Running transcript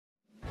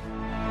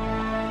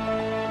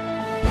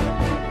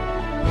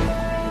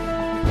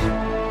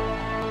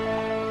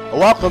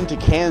Welcome to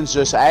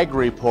Kansas Ag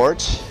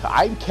Report.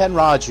 I'm Ken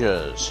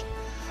Rogers.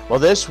 Well,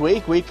 this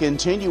week we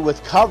continue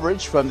with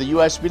coverage from the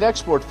U.S. Meat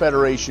Export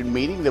Federation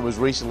meeting that was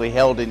recently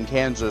held in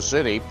Kansas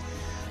City.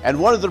 And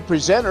one of the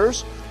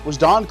presenters was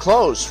Don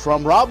Close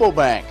from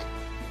Rabobank.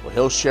 Well,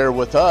 he'll share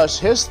with us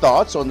his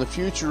thoughts on the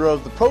future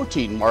of the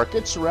protein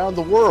markets around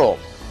the world.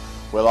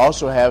 We'll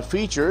also have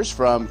features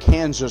from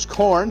Kansas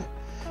Corn,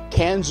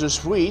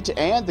 Kansas Wheat,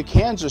 and the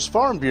Kansas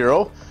Farm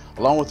Bureau,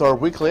 along with our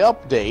weekly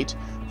update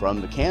from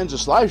the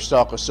Kansas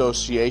Livestock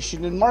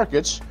Association and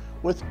Markets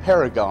with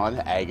Paragon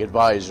Ag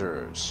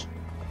Advisors.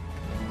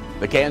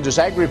 The Kansas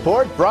Ag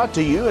Report brought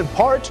to you in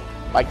part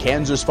by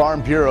Kansas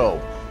Farm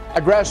Bureau,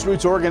 a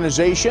grassroots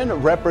organization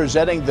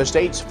representing the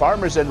state's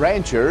farmers and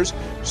ranchers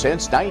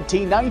since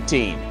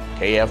 1919,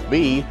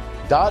 kfb.org.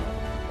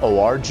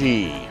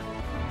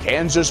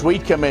 Kansas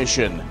Wheat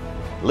Commission,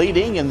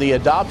 leading in the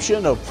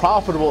adoption of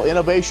profitable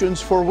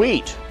innovations for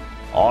wheat,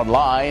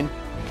 online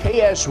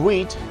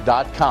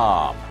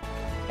kswheat.com.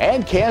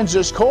 And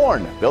Kansas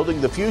Corn, building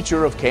the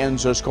future of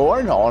Kansas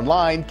corn,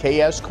 online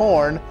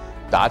kscorn.com.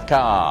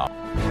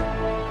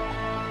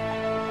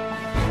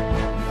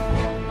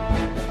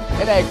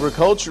 In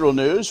agricultural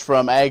news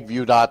from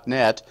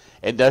agview.net,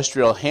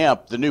 industrial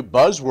hemp, the new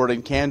buzzword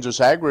in Kansas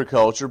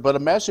agriculture, but a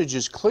message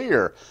is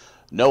clear.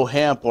 No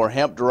hemp or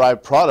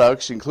hemp-derived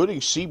products,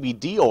 including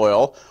CBD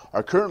oil,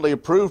 are currently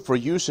approved for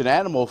use in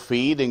animal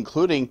feed,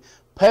 including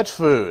pet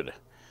food.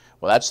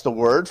 Well, that's the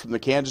word from the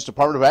Kansas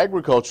Department of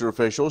Agriculture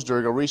officials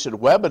during a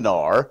recent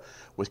webinar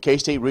with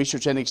K-State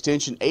Research and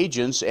Extension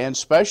agents and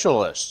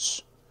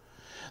specialists.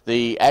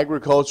 The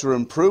Agriculture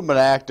Improvement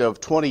Act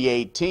of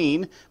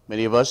 2018,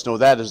 many of us know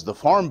that as the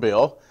Farm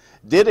Bill,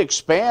 did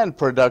expand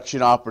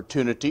production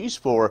opportunities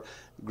for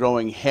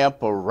growing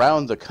hemp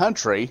around the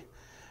country.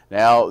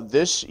 Now,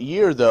 this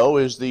year, though,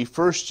 is the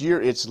first year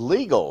it's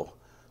legal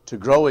to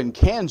grow in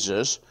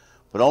Kansas,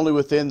 but only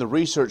within the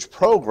research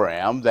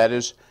program that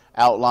is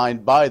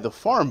outlined by the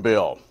Farm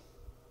Bill.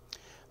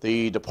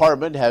 The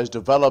department has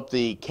developed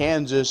the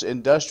Kansas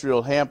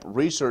Industrial Hemp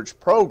Research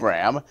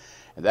Program,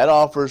 and that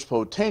offers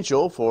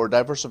potential for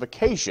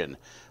diversification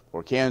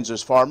for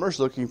Kansas farmers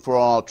looking for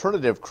an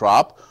alternative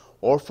crop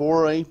or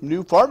for a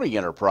new farming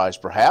enterprise,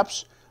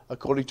 perhaps,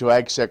 according to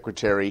Ag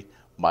Secretary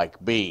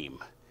Mike Beam.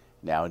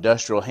 Now,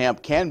 industrial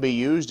hemp can be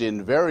used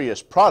in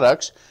various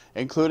products,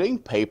 including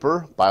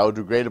paper,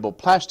 biodegradable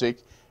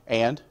plastic,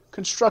 and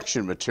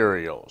construction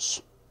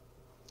materials.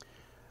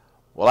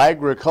 Well,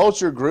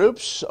 agriculture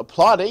groups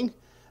applauding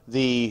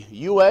the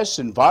U.S.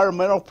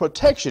 Environmental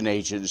Protection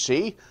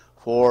Agency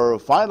for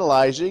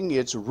finalizing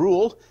its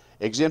rule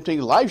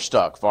exempting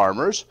livestock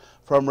farmers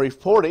from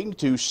reporting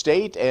to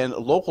state and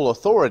local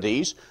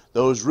authorities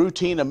those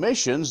routine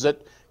emissions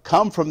that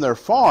come from their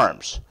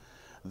farms.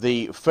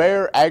 The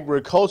Fair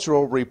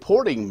Agricultural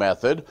Reporting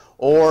Method,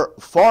 or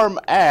Farm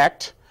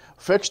Act,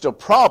 fixed a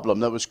problem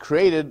that was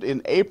created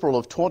in April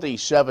of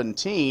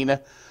 2017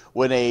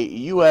 when a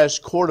U.S.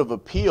 Court of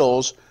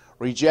Appeals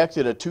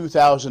rejected a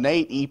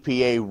 2008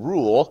 EPA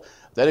rule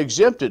that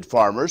exempted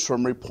farmers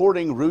from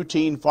reporting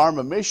routine farm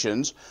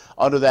emissions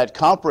under that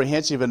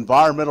Comprehensive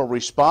Environmental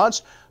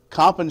Response,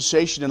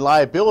 Compensation and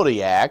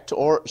Liability Act,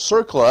 or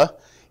CERCLA.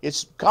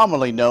 It's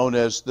commonly known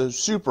as the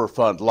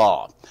Superfund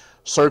Law.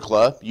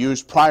 CERCLA,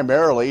 used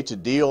primarily to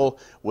deal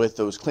with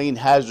those clean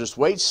hazardous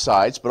waste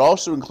sites, but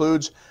also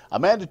includes a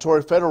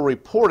mandatory federal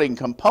reporting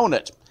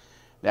component.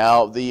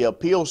 Now, the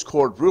appeals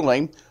court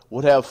ruling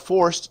would have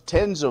forced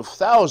tens of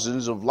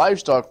thousands of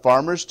livestock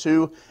farmers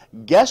to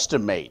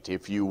guesstimate,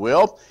 if you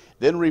will,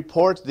 then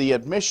report the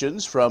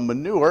emissions from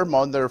manure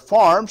on their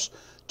farms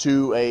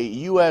to a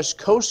U.S.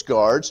 Coast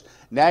Guard's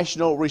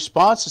National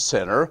Response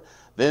Center,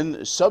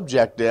 then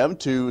subject them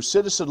to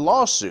citizen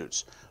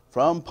lawsuits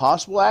from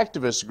possible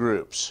activist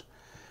groups.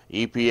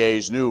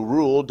 EPA's new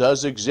rule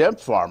does exempt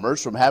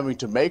farmers from having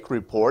to make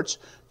reports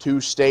to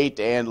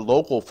state and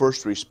local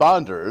first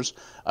responders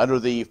under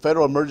the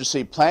Federal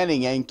Emergency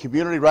Planning and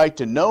Community Right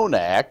to Know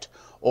Act,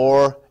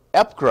 or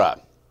EPCRA.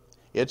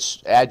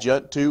 It's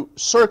adjunct to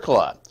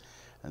CERCLA,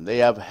 and they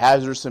have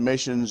hazardous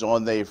emissions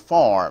on their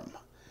farm.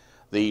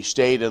 The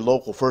state and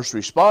local first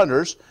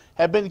responders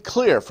have been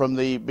clear from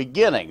the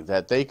beginning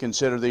that they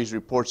consider these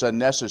reports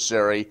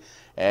unnecessary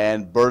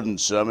and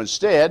burdensome.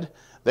 Instead,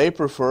 they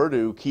prefer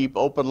to keep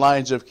open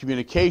lines of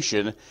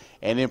communication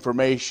and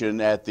information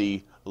at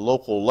the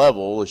local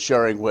level,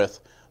 sharing with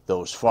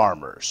those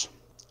farmers.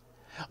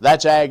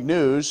 That's Ag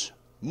News.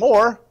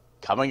 More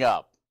coming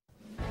up.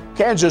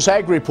 Kansas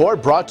Ag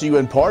Report brought to you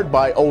in part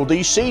by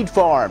Oldie Seed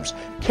Farms,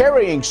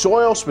 carrying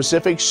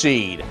soil-specific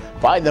seed.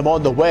 Find them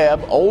on the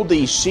web,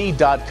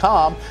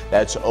 oldeseed.com.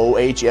 That's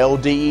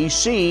OHLDE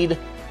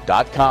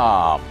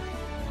seed.com.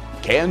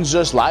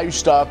 Kansas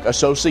Livestock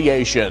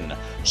Association,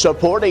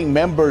 supporting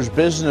members'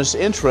 business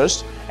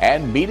interests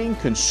and meeting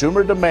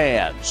consumer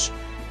demands.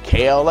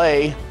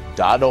 KLA.org.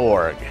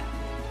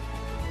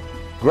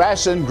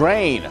 Grass and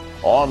Grain,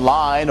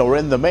 online or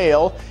in the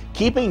mail,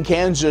 keeping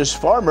Kansas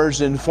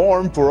farmers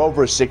informed for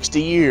over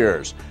 60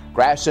 years.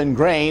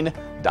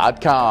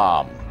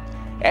 Grassandgrain.com.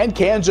 And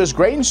Kansas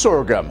grain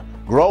sorghum,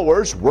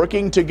 growers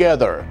working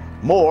together.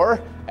 More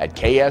at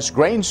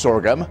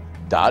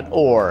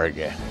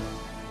ksgrainsorghum.org.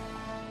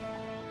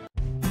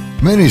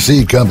 Many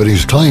seed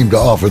companies claim to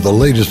offer the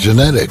latest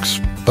genetics,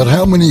 but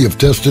how many have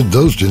tested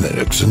those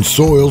genetics in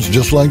soils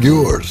just like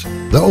yours?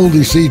 The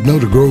Oldie Seed Know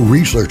to Grow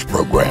research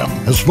program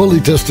has fully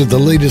tested the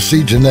latest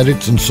seed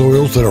genetics in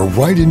soils that are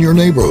right in your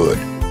neighborhood.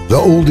 The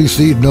Oldie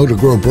Seed Know to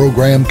Grow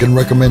program can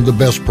recommend the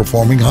best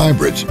performing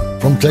hybrids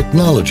from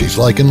technologies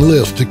like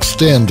Enlist,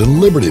 Extend, and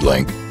Liberty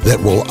Link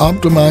that will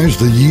optimize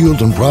the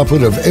yield and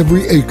profit of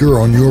every acre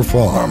on your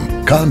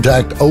farm.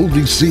 Contact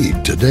Oldie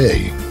Seed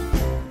today.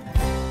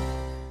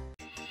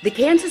 The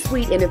Kansas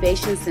Wheat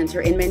Innovation Center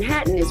in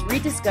Manhattan is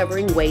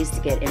rediscovering ways to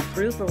get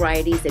improved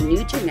varieties and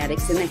new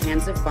genetics in the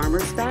hands of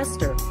farmers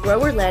faster.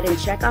 Grower-led and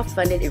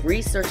checkoff-funded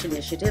research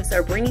initiatives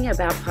are bringing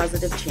about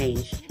positive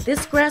change.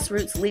 This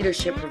grassroots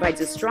leadership provides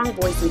a strong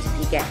voice in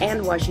Topeka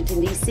and Washington,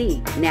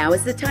 D.C. Now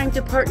is the time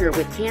to partner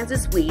with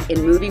Kansas Wheat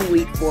in moving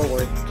wheat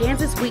forward.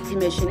 Kansas Wheat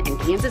Commission and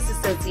Kansas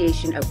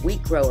Association of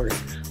Wheat Growers.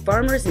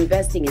 Farmers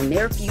investing in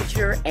their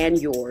future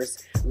and yours.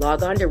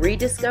 Log on to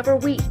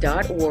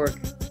rediscoverwheat.org.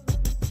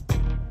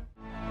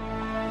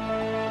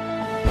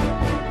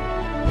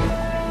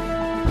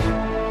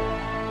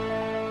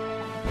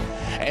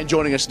 And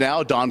joining us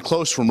now, Don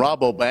Close from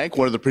Rabobank,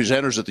 one of the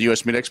presenters at the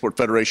U.S. Meat Export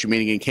Federation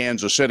meeting in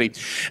Kansas City.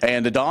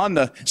 And Don,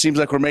 seems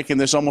like we're making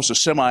this almost a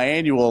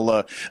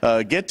semi-annual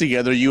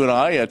get-together, you and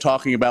I,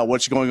 talking about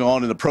what's going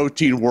on in the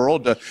protein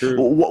world. Sure.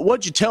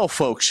 What'd you tell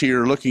folks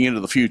here looking into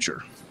the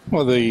future?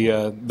 Well,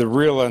 the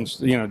real,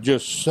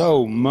 just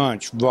so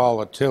much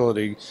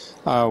volatility.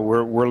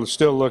 We're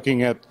still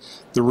looking at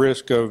the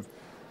risk of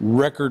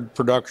record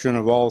production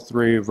of all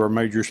three of our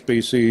major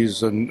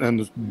species and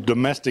the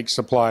domestic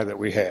supply that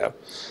we have.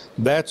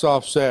 That's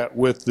offset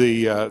with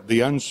the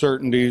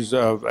uncertainties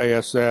of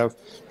ASF,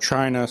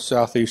 China,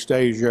 Southeast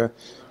Asia,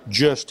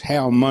 just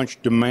how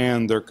much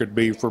demand there could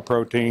be for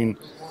protein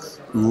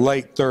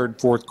late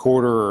third, fourth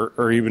quarter,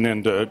 or even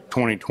into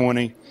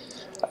 2020.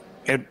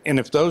 And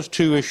if those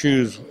two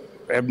issues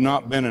have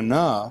not been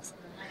enough,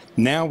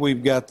 now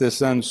we've got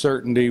this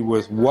uncertainty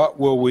with what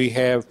will we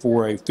have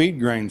for a feed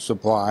grain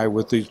supply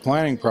with these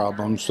planting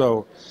problems.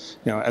 So,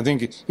 I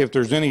think if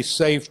there's any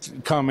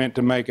safe comment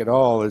to make at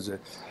all, is that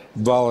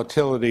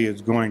volatility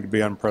is going to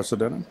be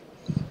unprecedented.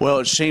 Well,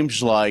 it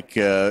seems like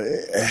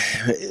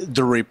the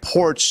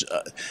reports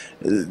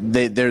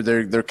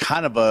they're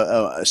kind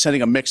of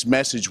sending a mixed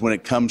message when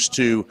it comes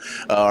to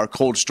our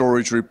cold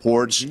storage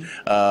reports,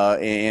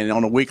 and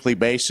on a weekly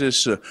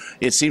basis,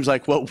 it seems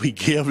like what we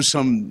give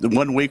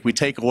one week we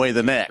take away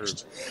the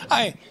next.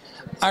 I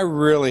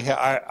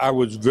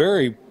was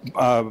very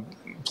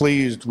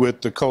pleased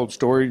with the cold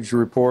storage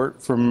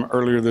report from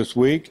earlier this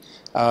week.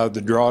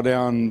 The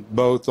drawdown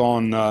both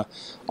on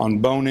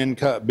bone-in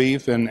cut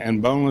beef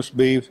and boneless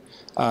beef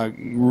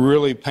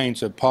really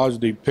paints a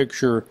positive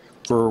picture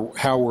for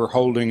how we're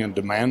holding a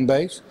demand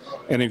base.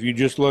 And if you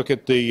just look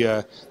at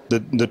the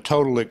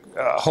total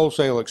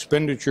wholesale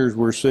expenditures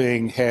we're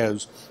seeing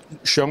has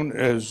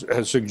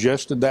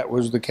suggested that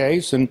was the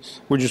case, and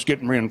we're just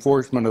getting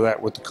reinforcement of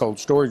that with the cold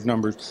storage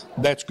numbers.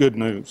 That's good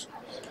news.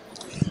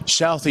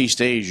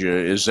 Southeast Asia,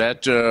 is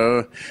that,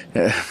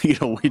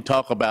 we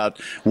talk about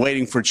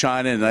waiting for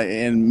China,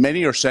 and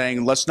many are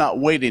saying let's not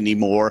wait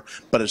anymore,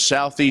 but is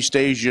Southeast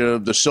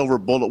Asia the silver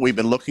bullet we've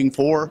been looking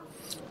for?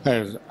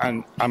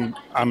 I'm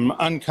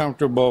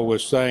uncomfortable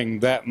with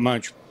saying that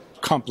much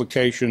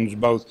complications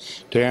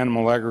both to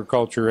animal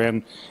agriculture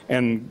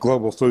and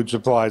global food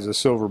supply is a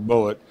silver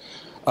bullet.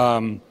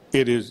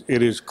 It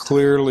is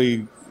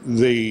clearly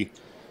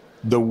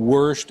the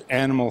worst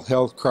animal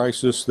health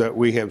crisis that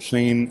we have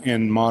seen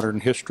in modern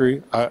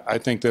history. I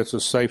think that's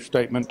a safe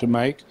statement to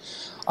make.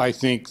 I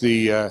think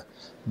the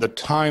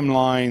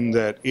timeline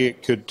that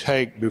it could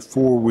take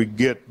before we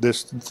get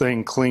this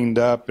thing cleaned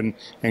up and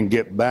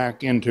get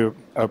back into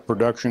a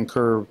production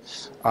curve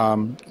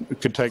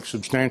could take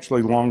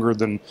substantially longer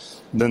than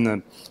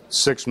the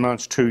 6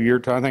 months, 2 year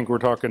time. I think we're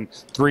talking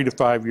 3 to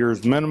 5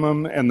 years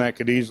minimum, and that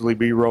could easily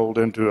be rolled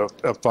into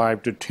a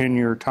 5 to 10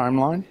 year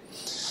timeline.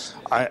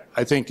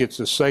 I think it's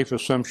a safe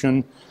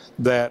assumption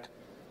that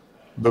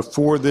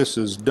before this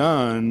is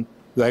done,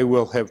 they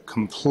will have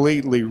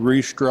completely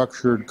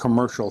restructured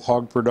commercial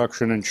hog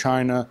production in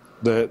China.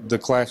 The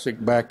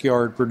classic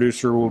backyard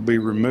producer will be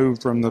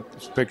removed from the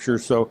picture.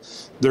 So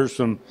there's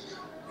some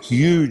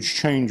huge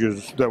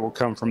changes that will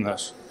come from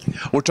this.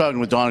 We're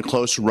talking with Don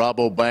Close from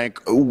Rabobank.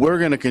 We're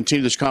going to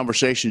continue this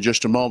conversation in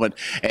just a moment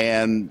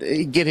and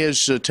get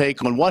his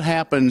take on what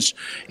happens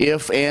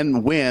if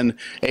and when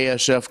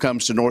ASF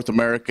comes to North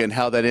America and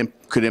how that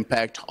could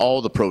impact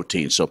all the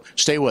proteins. So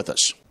stay with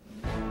us.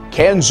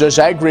 Kansas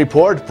Ag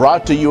Report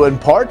brought to you in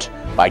part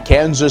by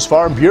Kansas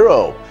Farm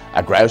Bureau,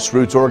 a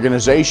grassroots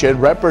organization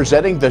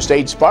representing the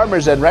state's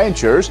farmers and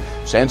ranchers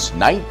since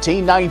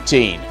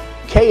 1919.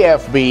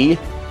 KFB.org.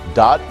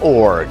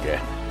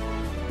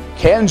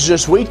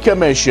 Kansas Wheat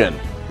Commission,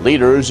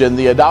 leaders in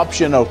the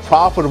adoption of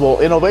profitable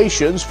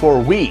innovations for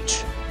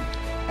wheat.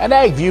 And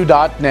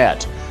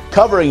AgView.net,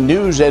 covering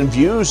news and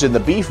views in the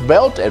Beef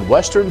Belt and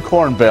Western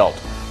Corn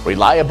Belt.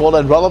 Reliable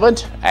and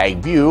relevant,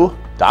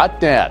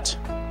 agview.net.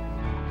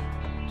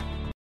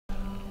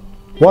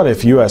 What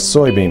if U.S.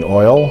 soybean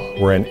oil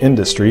were an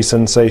industry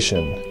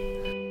sensation?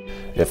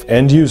 If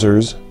end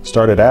users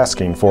started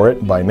asking for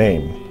it by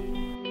name?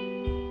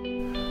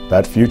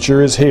 That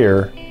future is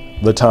here,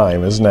 the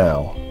time is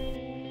now.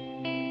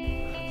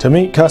 To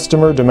meet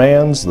customer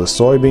demands, the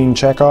Soybean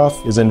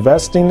Checkoff is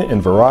investing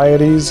in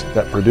varieties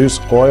that produce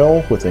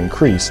oil with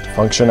increased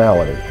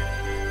functionality.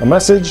 A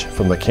message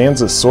from the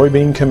Kansas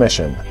Soybean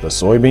Commission, the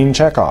Soybean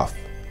Checkoff.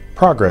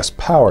 Progress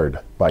powered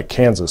by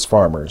Kansas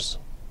farmers.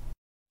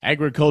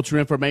 Agriculture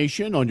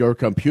information on your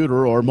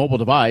computer or mobile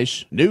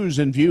device. News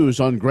and views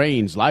on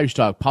grains,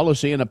 livestock,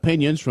 policy, and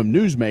opinions from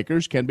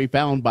newsmakers can be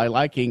found by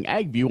liking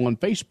AgView on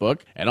Facebook,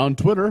 and on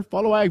Twitter,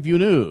 follow AgView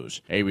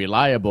News. A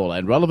reliable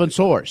and relevant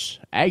source,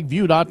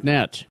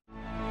 agview.net.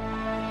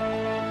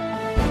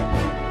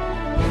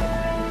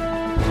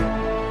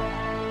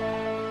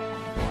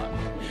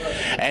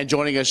 And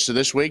joining us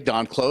this week,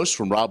 Don Close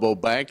from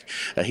Rabobank.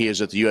 He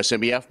is at the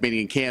USMEF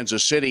meeting in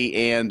Kansas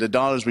City. And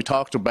Don, as we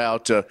talked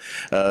about,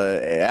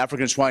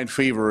 African swine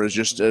fever has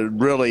just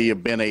really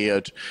been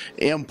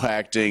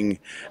impacting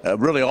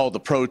really all the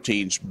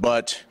proteins.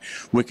 But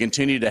we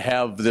continue to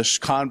have this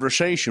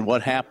conversation.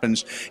 What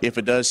happens if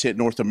it does hit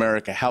North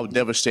America? How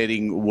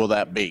devastating will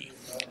that be?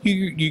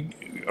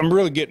 I'm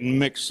really getting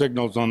mixed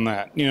signals on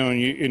that.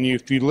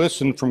 If you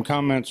listen from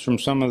comments from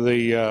some of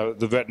the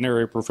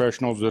veterinary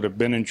professionals that have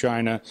been in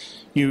China,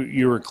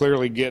 you are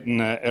clearly getting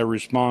a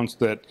response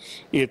that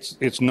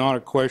it's not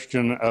a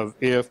question of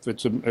if,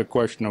 it's a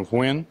question of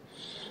when.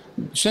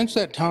 Since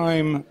that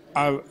time,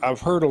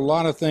 I've heard a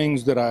lot of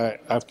things that I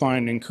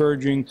find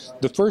encouraging.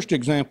 The first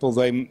example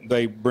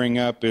they bring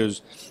up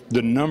is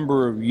the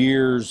number of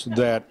years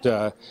that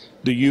the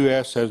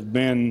U.S. has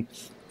been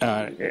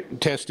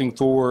testing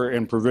for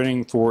and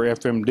preventing for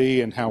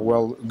FMD, and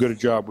how good a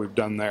job we've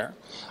done there.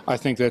 I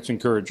think that's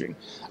encouraging.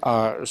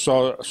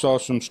 Saw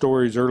some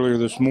stories earlier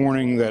this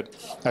morning that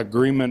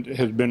agreement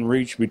has been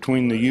reached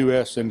between the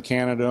U.S. and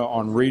Canada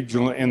on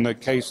regional. In the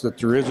case that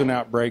there is an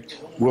outbreak,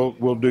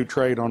 we'll do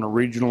trade on a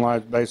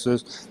regionalized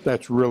basis.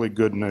 That's really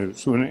good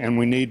news, and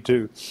we need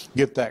to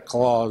get that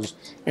clause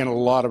in a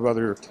lot of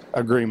other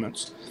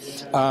agreements.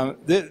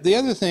 The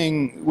other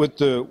thing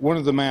with one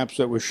of the maps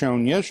that was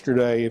shown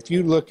yesterday, if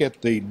you look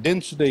at the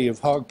density of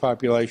hog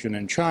population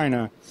in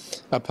China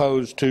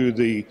opposed to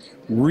the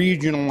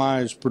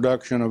regionalized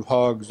production of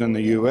hogs in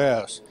the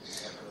U.S.,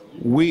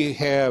 we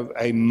have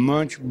a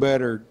much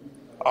better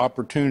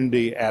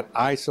opportunity at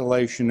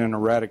isolation and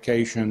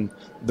eradication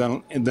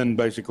than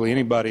basically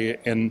anybody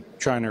in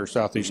China or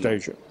Southeast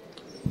Asia.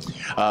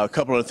 A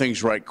couple of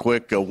things right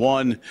quick.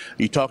 One,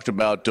 you talked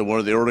about one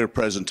of the earlier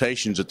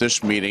presentations at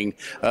this meeting.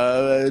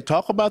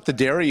 Talk about the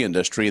dairy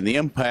industry and the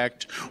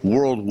impact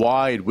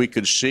worldwide we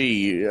could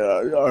see.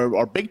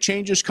 Are big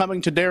changes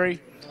coming to dairy?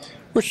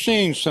 We're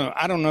seeing some.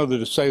 I don't know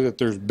to say that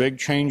there's big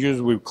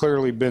changes. We've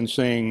clearly been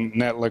seeing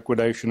net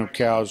liquidation of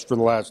cows for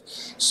the last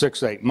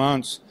 6-8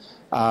 months.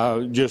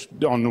 Just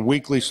on the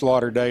weekly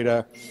slaughter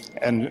data,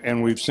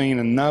 and we've seen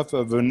enough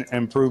of an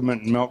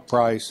improvement in milk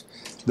price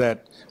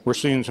that we're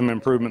seeing some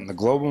improvement in the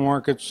global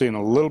markets, seeing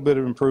a little bit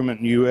of improvement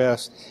in the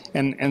U.S.,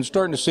 and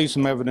starting to see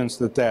some evidence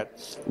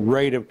that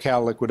rate of cow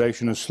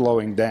liquidation is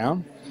slowing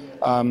down.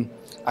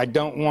 I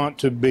don't want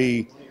to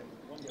be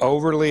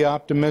overly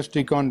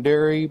optimistic on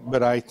dairy,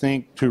 but I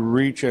think to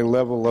reach a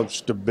level of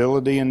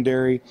stability in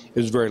dairy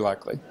is very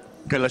likely.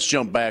 Okay, let's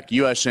jump back.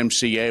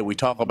 USMCA, we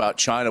talk about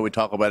China, we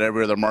talk about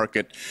every other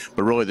market,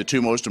 but really the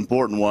two most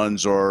important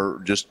ones are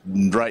just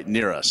right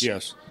near us.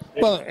 Yes.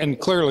 Well, and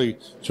clearly,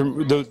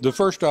 the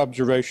first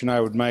observation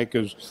I would make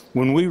is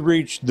when we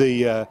reach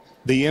the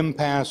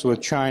impasse with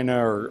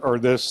China, or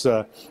this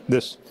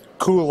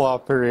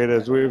cool-off period,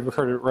 as we've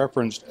heard it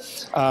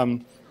referenced,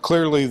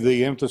 clearly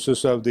the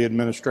emphasis of the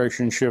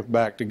administration shift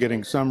back to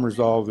getting some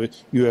resolve at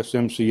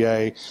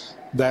USMCA.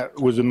 That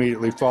was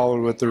immediately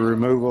followed with the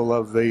removal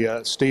of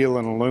the steel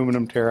and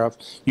aluminum tariff.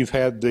 You've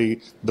had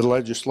the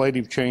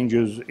legislative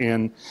changes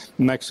in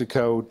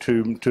Mexico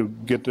to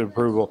get the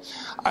approval.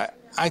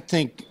 I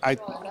think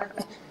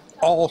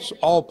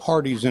all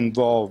parties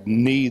involved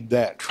need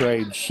that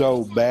trade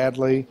so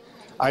badly.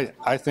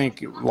 I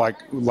think like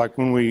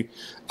when we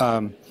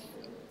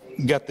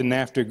got the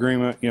NAFTA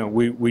agreement,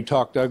 we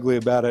talked ugly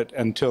about it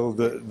until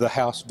the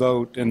House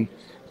vote, and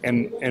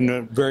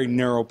a very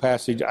narrow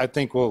passage. I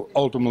think we'll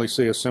ultimately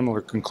see a similar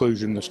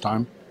conclusion this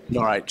time.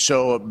 All right,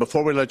 so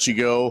before we let you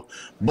go,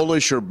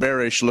 bullish or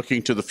bearish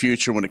looking to the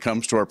future when it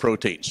comes to our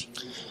proteins?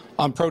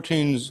 On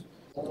proteins,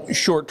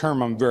 short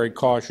term, I'm very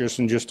cautious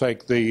and just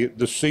take the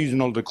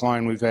seasonal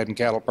decline we've had in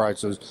cattle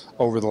prices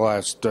over the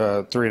last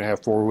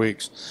 3.5, 4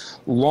 weeks.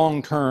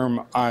 Long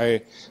term,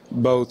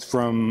 both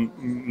from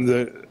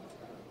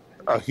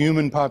a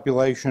human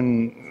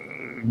population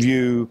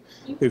view,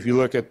 if you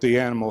look at the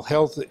animal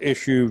health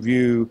issue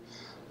view,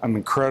 I'm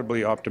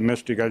incredibly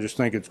optimistic. I just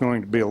think it's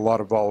going to be a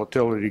lot of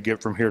volatility to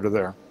get from here to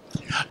there.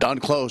 Don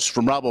Close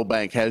from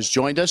Rabobank has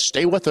joined us.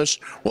 Stay with us.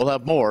 We'll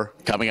have more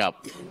coming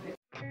up.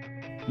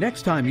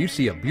 Next time you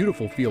see a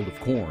beautiful field of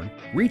corn,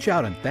 reach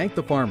out and thank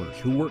the farmers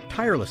who work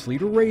tirelessly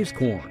to raise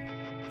corn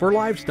for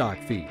livestock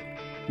feed,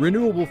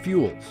 renewable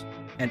fuels,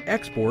 and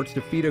exports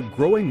to feed a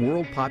growing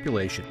world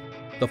population.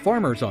 The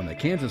farmers on the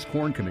Kansas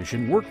Corn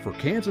Commission work for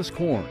Kansas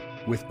Corn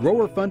with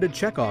grower-funded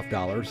checkoff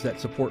dollars that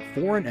support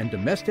foreign and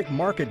domestic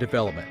market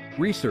development,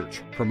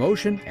 research,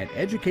 promotion, and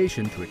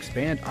education to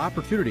expand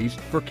opportunities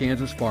for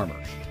Kansas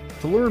farmers.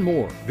 To learn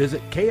more,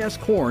 visit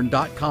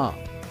kscorn.com.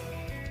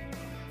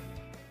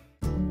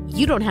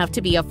 You don't have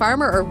to be a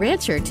farmer or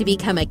rancher to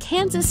become a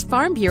Kansas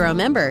Farm Bureau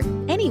member.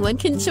 Anyone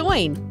can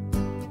join.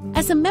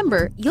 As a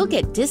member, you'll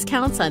get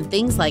discounts on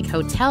things like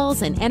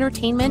hotels and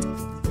entertainment,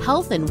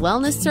 health and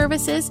wellness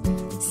services,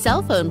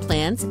 cell phone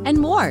plans, and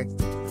more.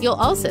 You'll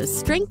also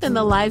strengthen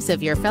the lives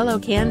of your fellow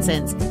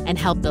Kansans and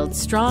help build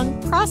strong,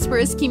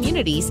 prosperous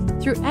communities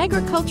through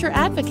agriculture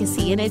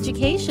advocacy and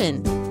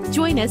education.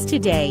 Join us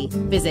today.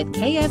 Visit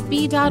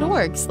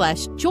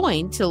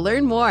kfb.org/join to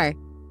learn more.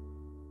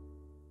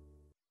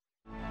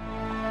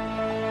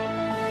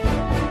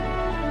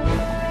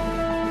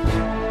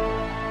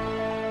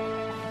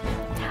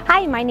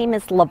 Hi, my name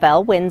is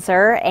Lavelle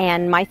Windsor,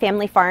 and my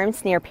family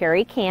farms near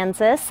Perry,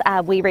 Kansas.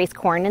 We raise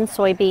corn and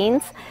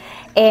soybeans,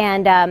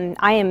 and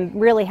I am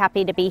really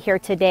happy to be here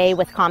today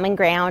with Common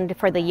Ground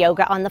for the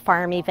Yoga on the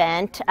Farm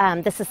event.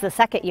 This is the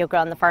second Yoga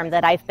on the Farm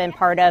that I've been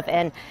part of,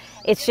 and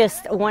it's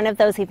just one of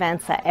those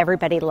events that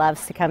everybody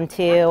loves to come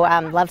to,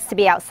 loves to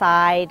be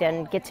outside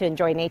and get to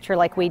enjoy nature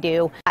like we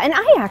do. And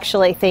I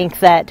actually think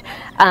that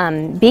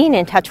being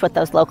in touch with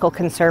those local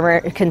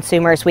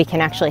consumers, we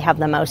can actually have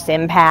the most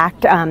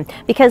impact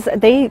because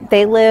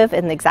they live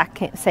in the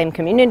exact same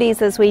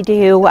communities as we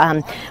do.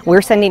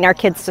 We're sending our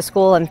kids to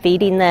school and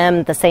feeding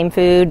them the same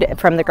food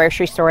from the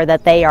grocery store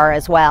that they are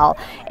as well.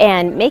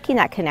 And making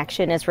that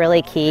connection is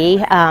really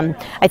key.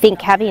 I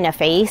think having a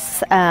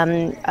face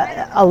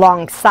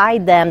alongside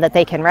them that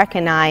they can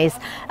recognize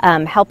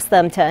helps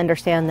them to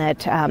understand that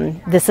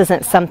this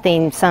isn't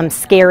some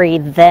scary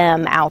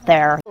them out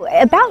there.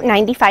 About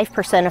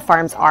 95% of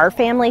farms are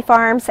family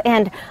farms,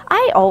 and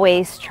I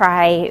always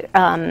try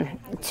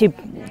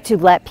to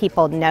let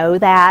people know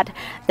that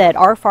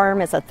our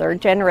farm is a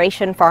third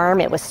generation farm.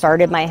 It was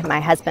started by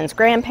my husband's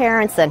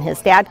grandparents, and his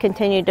dad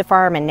continued to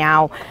farm, and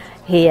now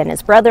he and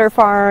his brother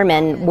farm,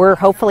 and we're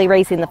hopefully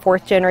raising the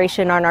fourth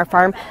generation on our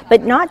farm.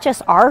 But not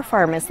just our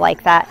farm is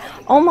like that.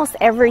 Almost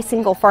every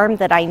single farm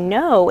that I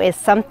know is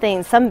some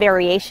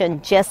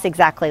variation just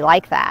exactly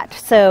like that.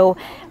 So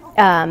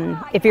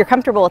if you're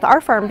comfortable with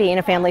our farm being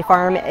a family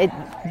farm,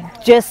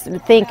 just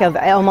think of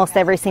almost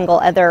every single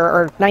other,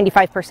 or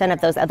 95%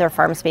 of those other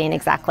farms being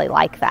exactly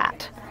like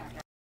that.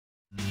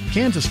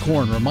 Kansas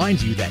Corn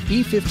reminds you that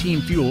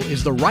E15 fuel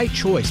is the right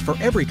choice for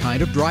every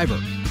kind of driver.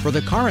 For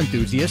the car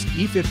enthusiast,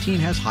 E15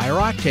 has higher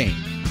octane.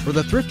 For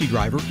the thrifty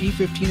driver,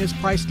 E15 is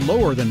priced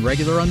lower than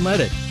regular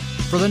unleaded.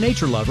 For the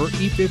nature lover,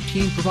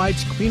 E15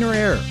 provides cleaner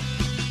air.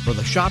 For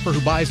the shopper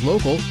who buys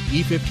local,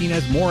 E15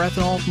 has more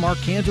ethanol from our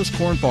Kansas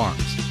corn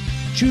farms.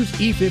 Choose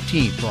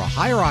E15 for a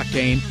higher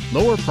octane,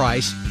 lower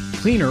price,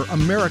 cleaner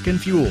American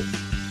fuel.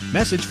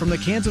 Message from the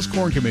Kansas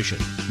Corn Commission.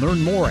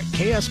 Learn more at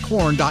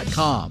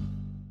kscorn.com.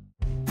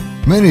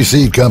 Many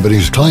seed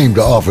companies claim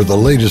to offer the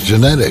latest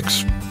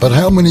genetics, but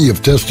how many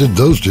have tested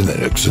those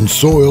genetics in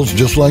soils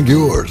just like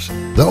yours?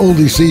 The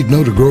Oldie Seed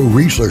Know to Grow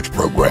research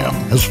program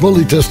has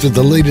fully tested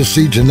the latest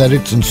seed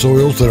genetics in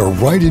soils that are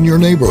right in your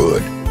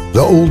neighborhood. The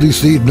Oldie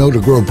Seed Know to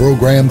Grow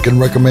program can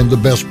recommend the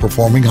best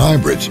performing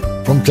hybrids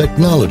from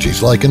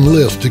technologies like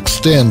Enlist,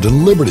 Extend,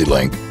 and Liberty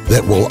Link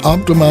that will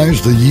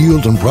optimize the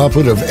yield and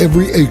profit of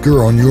every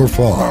acre on your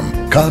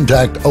farm.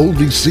 Contact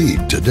Oldie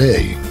Seed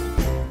today.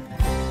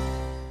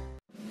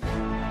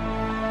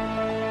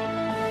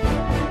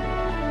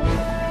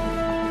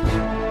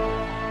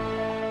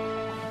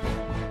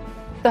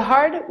 The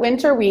Hard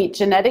Winter Wheat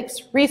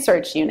Genetics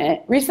Research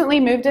Unit recently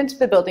moved into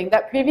the building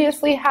that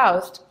previously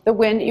housed the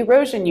Wind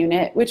Erosion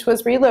Unit, which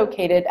was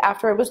relocated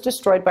after it was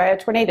destroyed by a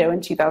tornado in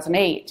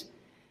 2008.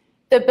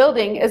 The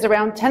building is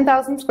around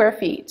 10,000 square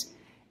feet,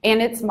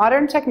 and it's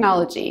modern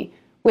technology,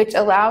 which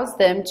allows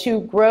them to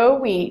grow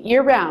wheat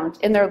year-round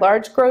in their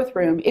large growth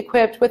room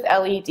equipped with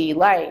LED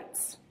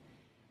lights.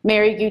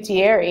 Mary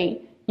Gutierrez,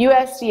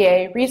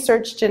 USDA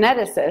research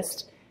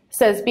geneticist,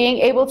 says being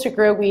able to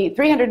grow wheat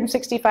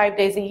 365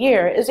 days a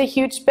year is a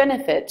huge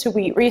benefit to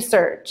wheat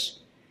research.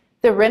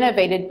 The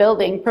renovated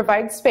building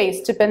provides space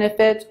to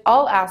benefit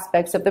all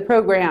aspects of the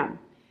program.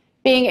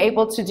 Being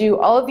able to do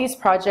all of these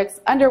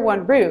projects under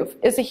one roof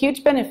is a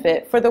huge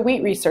benefit for the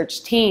wheat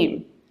research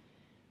team.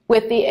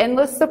 With the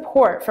endless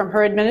support from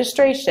her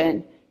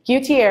administration,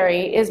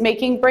 Gutierrez is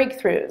making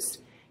breakthroughs.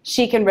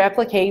 She can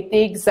replicate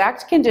the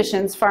exact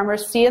conditions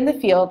farmers see in the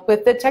field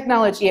with the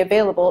technology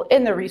available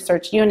in the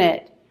research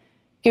unit.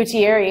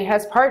 Gutierrez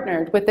has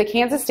partnered with the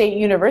Kansas State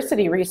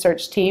University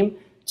research team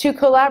to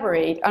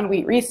collaborate on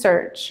wheat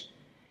research.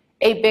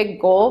 A big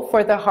goal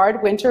for the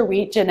Hard Winter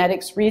Wheat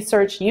Genetics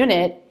Research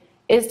Unit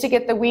is to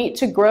get the wheat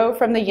to grow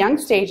from the young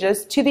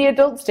stages to the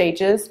adult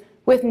stages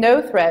with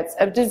no threats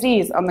of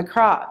disease on the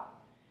crop.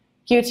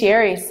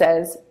 Gutierrez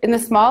says, in the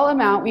small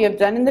amount we have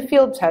done in the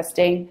field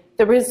testing,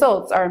 the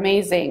results are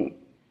amazing.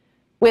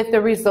 With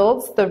the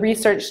results the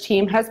research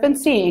team has been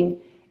seeing,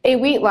 a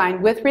wheat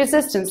line with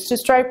resistance to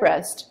stripe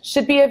rust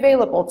should be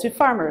available to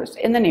farmers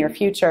in the near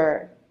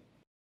future.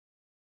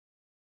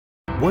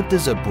 What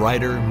does a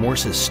brighter, more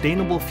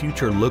sustainable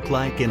future look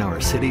like in our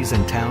cities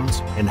and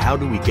towns, and how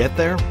do we get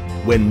there?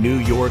 When New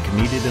York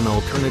needed an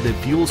alternative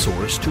fuel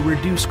source to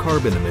reduce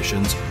carbon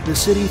emissions, the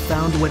city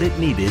found what it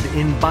needed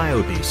in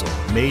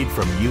biodiesel made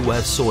from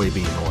U.S.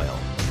 soybean oil.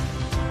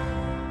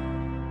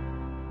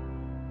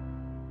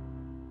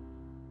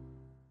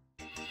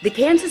 The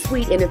Kansas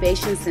Wheat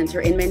Innovation Center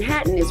in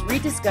Manhattan is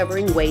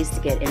rediscovering ways to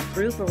get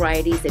improved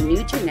varieties and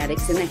new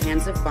genetics in the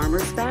hands of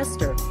farmers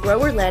faster.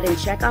 Grower-led and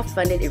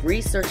checkoff-funded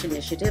research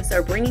initiatives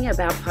are bringing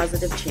about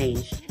positive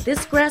change.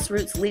 This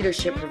grassroots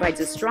leadership provides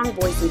a strong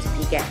voice in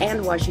Topeka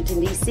and Washington,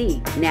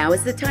 D.C. Now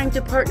is the time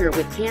to partner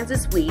with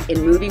Kansas Wheat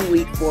in moving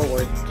wheat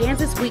forward.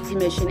 Kansas Wheat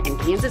Commission and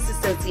Kansas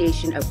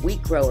Association of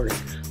Wheat Growers.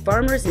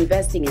 Farmers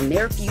investing in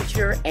their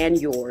future and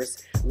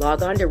yours.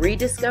 Log on to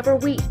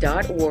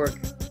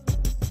rediscoverwheat.org.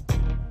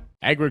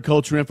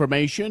 Agriculture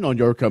information on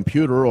your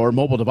computer or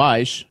mobile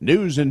device.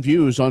 News and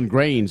views on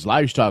grains,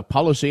 livestock,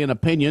 policy, and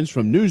opinions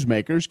from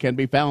newsmakers can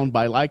be found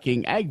by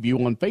liking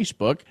AgView on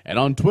Facebook, and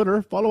on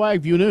Twitter, follow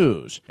AgView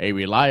News, a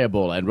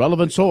reliable and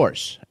relevant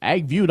source.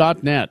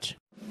 agview.net.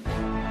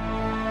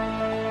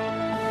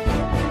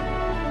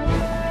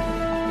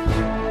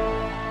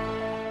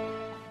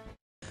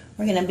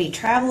 We're going to be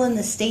traveling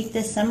the state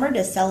this summer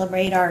to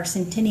celebrate our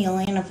centennial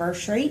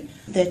anniversary.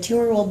 The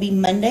tour will be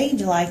Monday,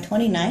 July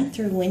 29th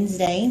through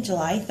Wednesday,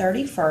 July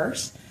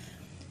 31st.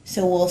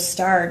 So we'll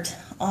start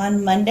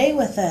on Monday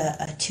with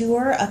a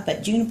tour up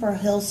at Juniper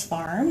Hills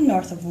Farm,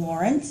 north of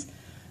Lawrence.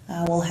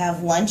 We'll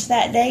have lunch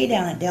that day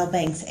down at Dale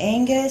Banks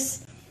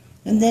Angus.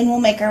 And then we'll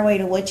make our way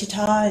to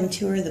Wichita and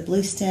tour the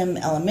Bluestem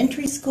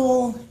Elementary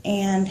School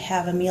and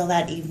have a meal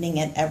that evening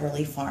at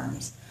Everly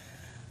Farms.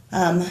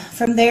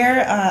 From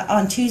there,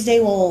 on Tuesday,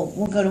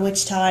 we'll go to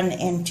Wichita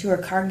and tour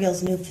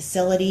Cargill's new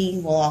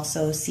facility. We'll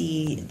also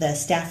see the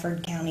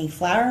Stafford County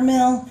Flour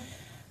Mill.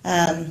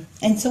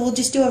 And so we'll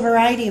just do a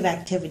variety of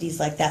activities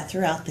like that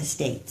throughout the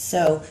state.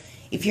 So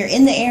if you're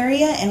in the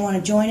area and want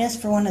to join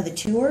us for one of the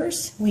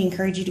tours, we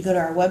encourage you to go to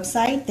our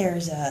website.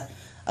 There's a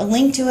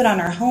link to it on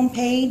our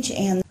homepage,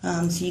 and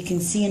so you can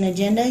see an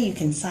agenda. You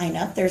can sign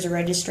up. There's a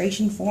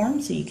registration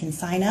form, so you can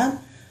sign up.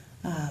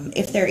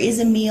 If there is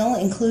a meal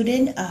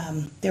included,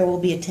 there will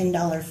be a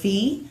 $10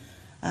 fee.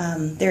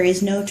 There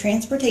is no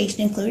transportation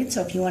included,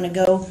 so if you want to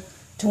go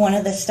to one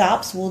of the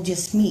stops, we'll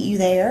just meet you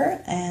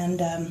there.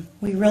 And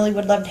we really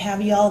would love to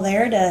have you all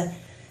there to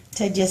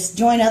just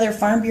join other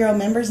Farm Bureau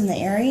members in the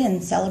area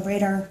and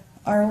celebrate our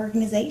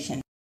organization.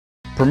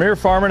 Premier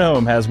Farm and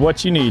Home has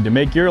what you need to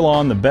make your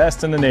lawn the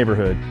best in the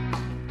neighborhood.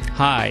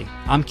 Hi,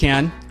 I'm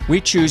Ken. We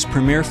choose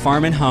Premier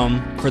Farm and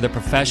Home for the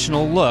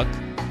professional look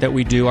that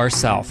we do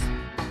ourselves.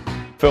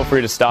 Feel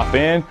free to stop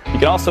in. You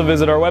can also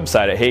visit our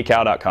website at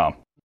heycow.com.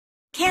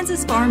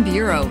 Kansas Farm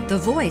Bureau, the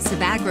voice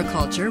of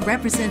agriculture,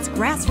 represents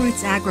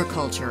grassroots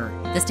agriculture.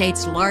 The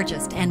state's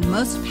largest and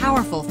most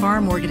powerful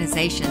farm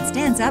organization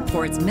stands up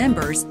for its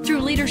members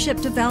through leadership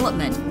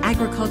development,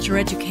 agriculture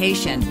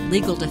education,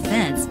 legal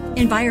defense,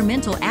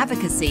 environmental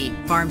advocacy,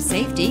 farm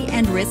safety,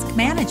 and risk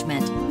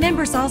management.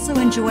 Members also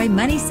enjoy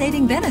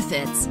money-saving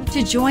benefits.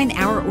 To join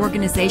our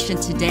organization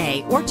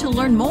today or to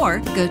learn more,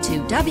 go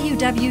to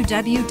www.kfb.org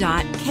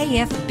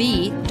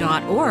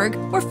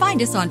or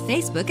find us on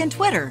Facebook and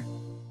Twitter.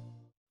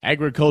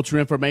 Agriculture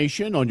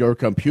information on your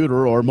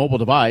computer or mobile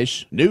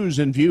device. News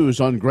and views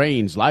on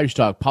grains,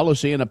 livestock,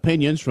 policy, and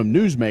opinions from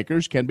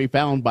newsmakers can be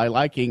found by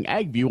liking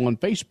AgView on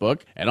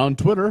Facebook, and on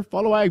Twitter,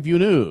 follow AgView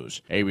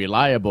News, a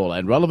reliable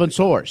and relevant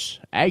source.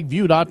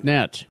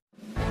 agview.net.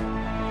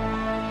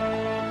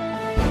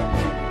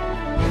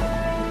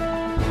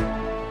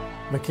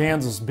 The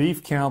Kansas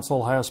Beef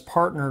Council has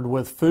partnered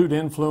with food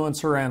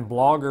influencer and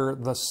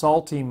blogger The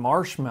Salty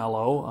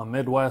Marshmallow, a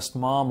Midwest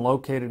mom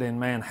located in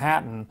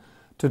Manhattan,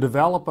 to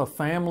develop a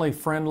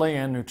family-friendly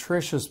and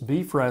nutritious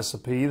beef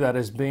recipe that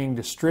is being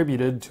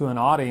distributed to an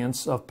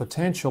audience of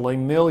potentially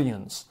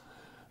millions.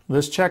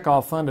 This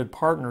checkoff-funded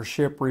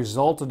partnership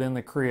resulted in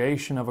the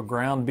creation of a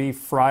ground beef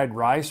fried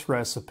rice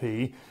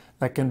recipe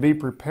that can be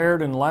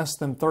prepared in less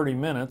than 30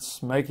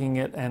 minutes, making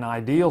it an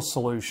ideal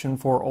solution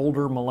for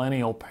older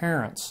millennial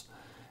parents.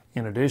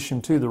 In addition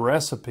to the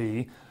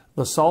recipe,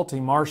 the Salty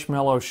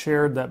Marshmallow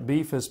shared that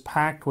beef is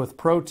packed with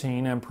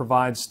protein and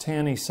provides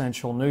 10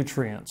 essential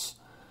nutrients.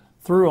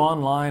 Through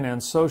online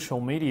and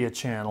social media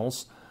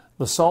channels,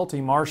 the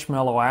Salty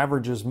Marshmallow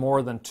averages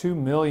more than 2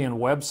 million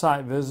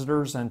website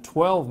visitors and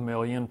 12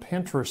 million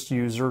Pinterest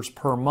users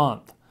per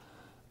month.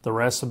 The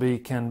recipe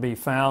can be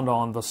found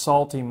on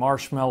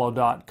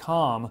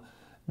thesaltymarshmallow.com.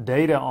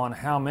 Data on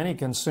how many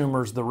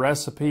consumers the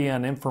recipe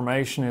and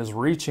information is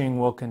reaching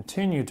will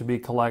continue to be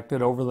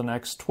collected over the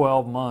next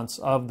 12 months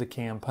of the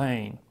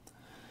campaign.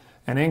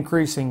 An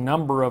increasing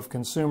number of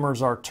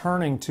consumers are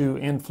turning to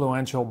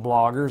influential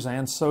bloggers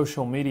and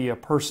social media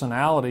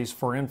personalities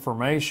for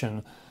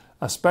information,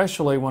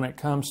 especially when it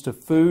comes to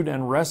food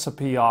and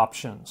recipe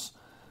options.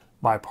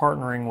 By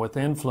partnering with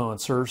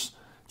influencers,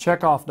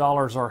 Checkoff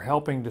dollars are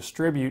helping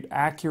distribute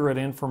accurate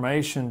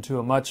information to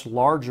a much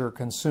larger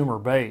consumer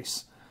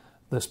base.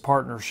 This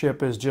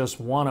partnership is just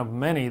one of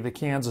many the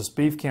Kansas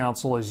Beef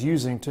Council is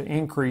using to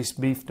increase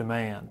beef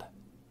demand.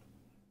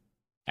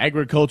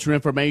 Agriculture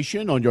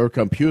information on your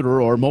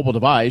computer or mobile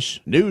device,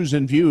 news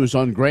and views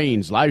on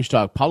grains,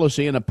 livestock,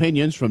 policy, and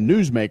opinions from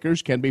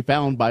newsmakers can be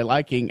found by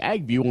liking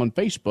AgView on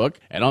Facebook,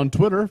 and on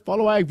Twitter,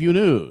 follow AgView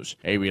News,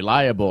 a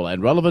reliable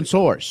and relevant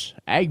source,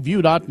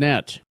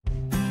 agview.net.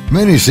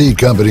 Many seed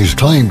companies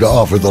claim to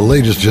offer the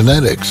latest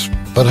genetics,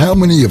 but how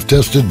many have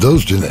tested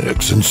those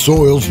genetics in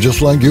soils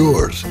just like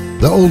yours?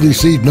 The Oldie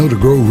Seed Know to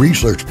Grow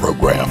research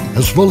program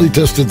has fully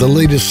tested the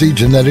latest seed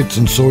genetics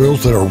in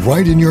soils that are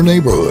right in your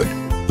neighborhood.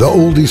 The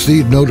Oldie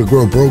Seed Know to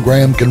Grow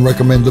program can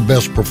recommend the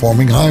best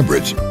performing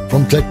hybrids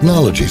from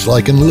technologies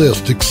like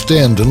Enlist,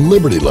 Extend, and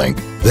Liberty Link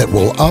that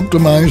will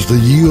optimize the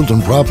yield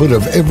and profit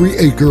of every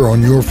acre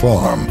on your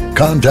farm.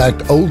 Contact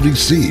Oldie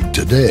Seed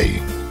today.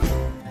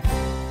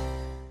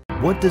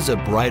 What does a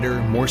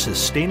brighter, more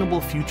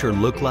sustainable future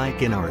look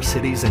like in our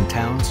cities and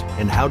towns,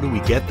 and how do we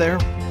get there?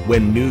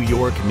 When New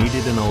York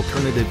needed an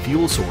alternative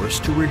fuel source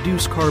to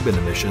reduce carbon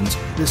emissions,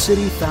 the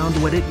city found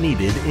what it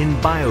needed in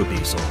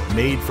biodiesel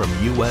made from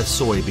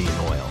U.S. soybean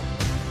oil.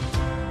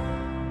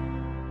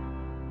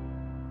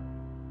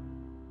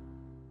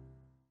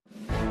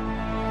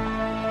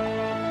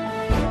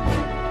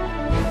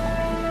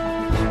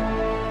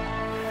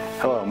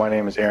 Hello, my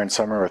name is Aaron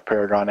Summer with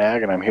Paragon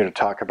Ag, and I'm here to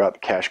talk about the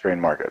cash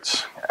grain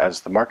markets.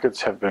 As the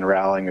markets have been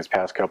rallying these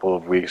past couple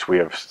of weeks, we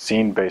have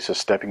seen basis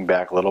stepping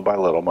back little by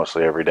little,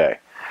 mostly every day.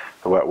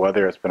 The wet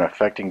weather has been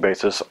affecting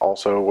basis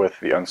also with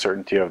the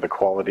uncertainty of the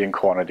quality and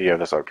quantity of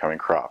this upcoming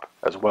crop,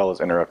 as well as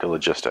interrupted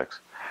logistics.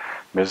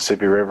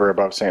 Mississippi River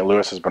above St.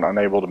 Louis has been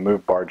unable to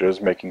move barges,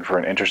 making for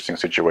an interesting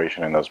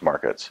situation in those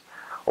markets.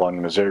 Along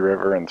the Missouri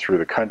River and through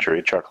the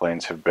country, truck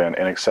lanes have been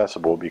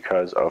inaccessible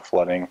because of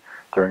flooding,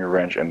 throwing a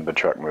wrench into the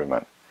truck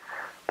movement.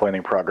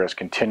 Planting progress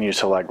continues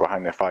to lag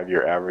behind the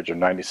 5-year average of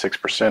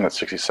 96% and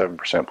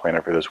 67%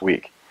 planted for this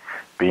week.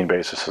 Bean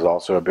basis is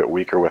also a bit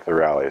weaker with the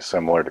rallies.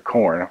 Similar to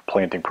corn,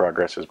 planting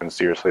progress has been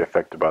seriously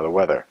affected by the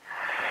weather.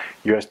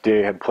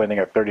 USDA had planting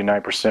at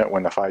 39%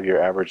 when the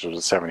 5-year average was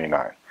at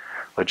 79.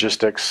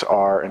 Logistics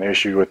are an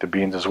issue with the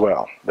beans as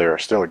well. There are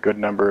still a good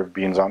number of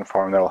beans on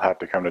farm that will have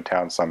to come to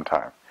town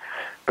sometime.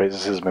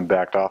 Basis has been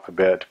backed off a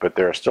bit, but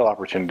there are still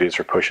opportunities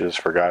for pushes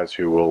for guys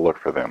who will look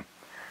for them.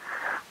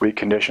 Wheat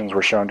conditions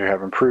were shown to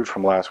have improved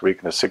from last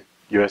week. The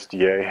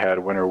USDA had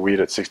winter wheat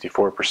at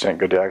 64%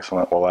 good to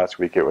excellent, while last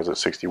week it was at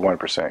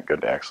 61% good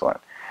to excellent.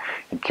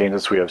 In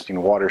Kansas, we have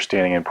seen water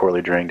standing in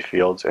poorly drained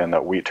fields and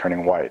that wheat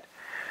turning white.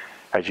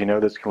 As you know,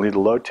 this can lead to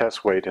low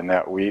test weight in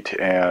that wheat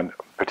and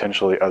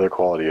potentially other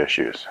quality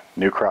issues.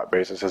 New crop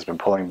basis has been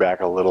pulling back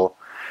a little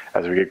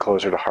as we get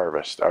closer to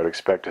harvest. I would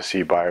expect to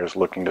see buyers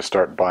looking to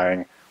start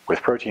buying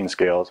with protein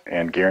scales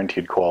and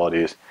guaranteed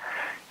qualities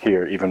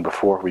here even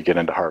before we get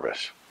into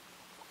harvest.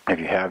 If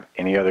you have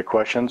any other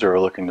questions or are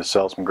looking to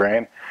sell some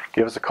grain,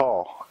 give us a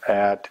call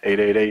at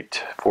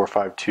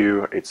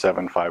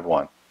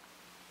 888-452-8751.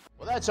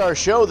 Well, that's our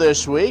show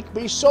this week.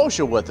 Be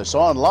social with us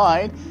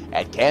online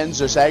at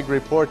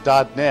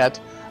KansasAgReport.net.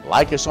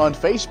 Like us on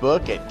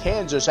Facebook at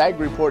Kansas Ag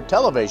Report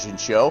Television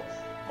Show.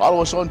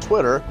 Follow us on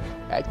Twitter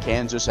at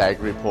Kansas Ag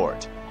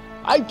Report.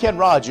 I'm Ken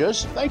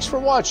Rogers. Thanks for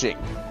watching.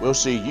 We'll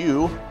see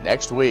you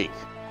next week.